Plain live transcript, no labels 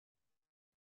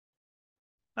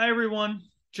Hi, everyone.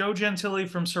 Joe Gentili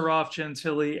from Sarraf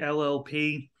Gentile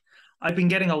LLP. I've been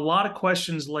getting a lot of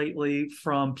questions lately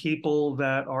from people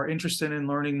that are interested in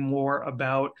learning more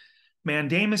about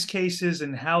mandamus cases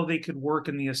and how they could work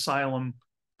in the asylum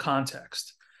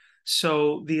context.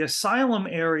 So the asylum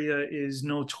area is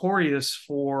notorious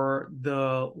for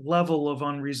the level of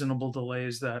unreasonable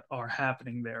delays that are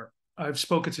happening there. I've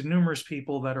spoken to numerous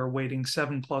people that are waiting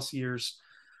 7+ years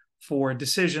for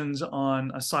decisions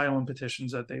on asylum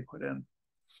petitions that they put in.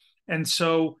 And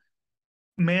so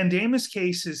mandamus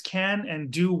cases can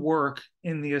and do work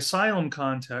in the asylum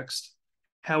context.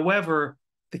 However,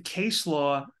 the case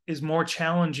law is more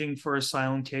challenging for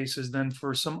asylum cases than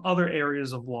for some other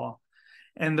areas of law.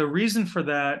 And the reason for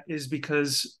that is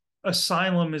because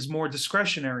asylum is more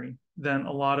discretionary than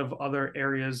a lot of other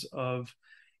areas of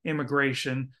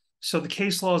immigration. So the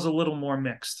case law is a little more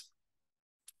mixed.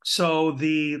 So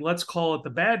let's call it the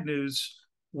bad news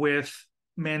with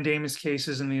mandamus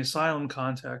cases in the asylum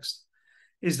context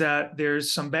is that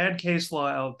there's some bad case law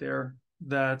out there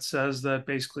that says that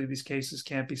basically these cases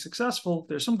can't be successful.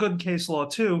 There's some good case law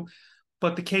too,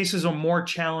 but the cases are more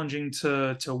challenging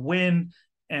to win,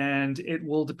 and it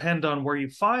will depend on where you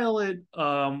file it,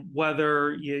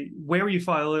 where you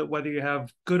file it, whether you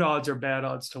have good odds or bad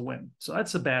odds to win. So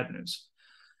that's the bad news.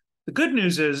 The good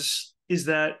news is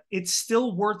that it's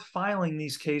still worth filing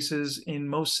these cases in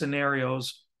most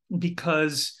scenarios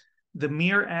because the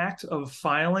mere act of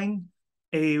filing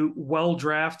a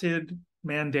well-drafted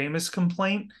mandamus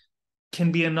complaint can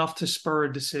be enough to spur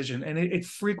a decision. And it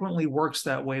frequently works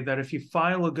that way, that if you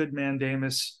file a good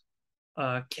mandamus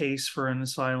case for an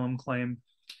asylum claim,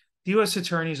 the U.S.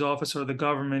 Attorney's Office or the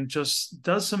government just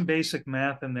does some basic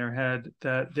math in their head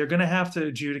that they're going to have to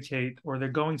adjudicate, or they're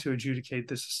going to adjudicate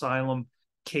this asylum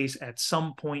case at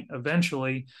some point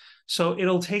eventually. So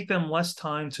it'll take them less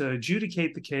time to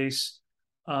adjudicate the case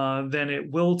than it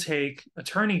will take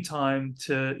attorney time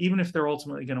to, even if they're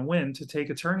ultimately going to win, to take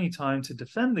attorney time to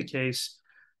defend the case.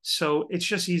 So it's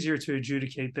just easier to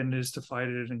adjudicate than it is to fight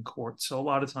it in court. So a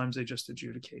lot of times they just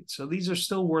adjudicate. So these are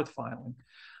still worth filing.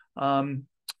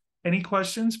 Any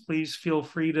questions, please feel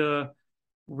free to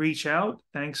reach out.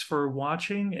 Thanks for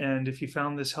watching. And if you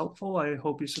found this helpful, I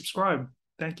hope you subscribe.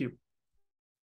 Thank you.